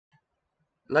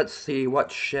let's see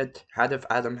what shit Hadif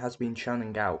Adam has been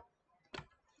churning out.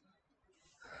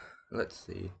 Let's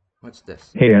see. What's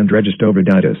this? Hey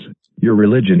Andregistoviditis. Your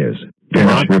religion is do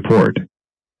not report.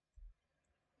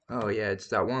 Oh yeah, it's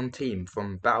that one team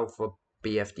from Battle for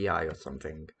BFDI or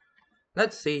something.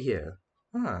 Let's see here.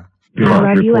 Huh. Do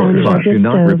not report. Do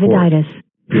not report.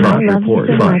 Do not report.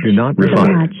 Do not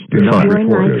report. Do not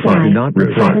report. Do not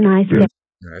report.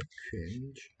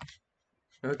 Cringe.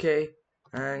 Okay,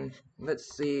 and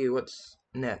let's see what's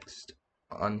next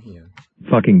on here.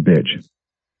 Fucking bitch.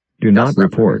 Do not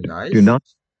report. Nice. Do not.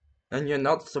 And you're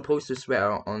not supposed to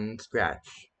swear on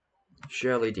Scratch.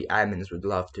 Surely the admins would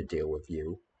love to deal with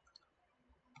you.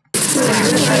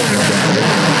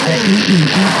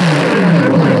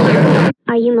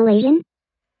 Are you Malaysian?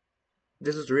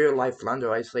 This is real life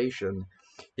flanderization.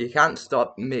 He can't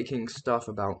stop making stuff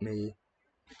about me.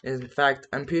 In fact,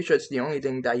 I'm pretty sure it's the only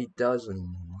thing that he does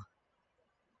anymore.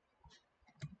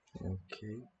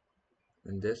 Okay.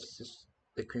 And this is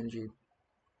the cringy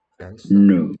fan stuff.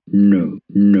 No.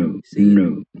 See?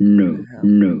 No.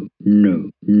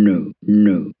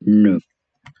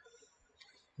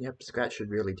 Yep, Scratch should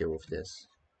really deal with this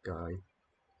guy.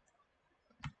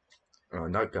 Oh,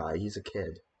 not guy, he's a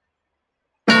kid.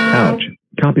 Ouch.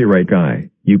 Copyright guy.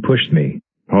 You pushed me.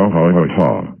 Ha ha ha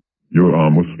ha. You're a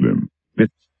Muslim.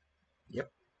 Yep.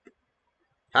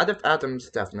 Hadif Adam's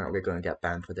definitely gonna get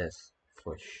banned for this.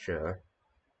 For sure.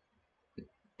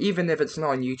 Even if it's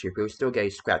not on YouTube, he'll still get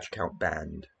his Scratch account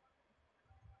banned.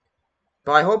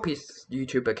 But I hope his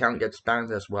YouTube account gets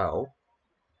banned as well.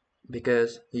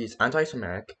 Because he's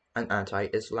anti-Semitic and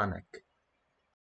anti-Islamic.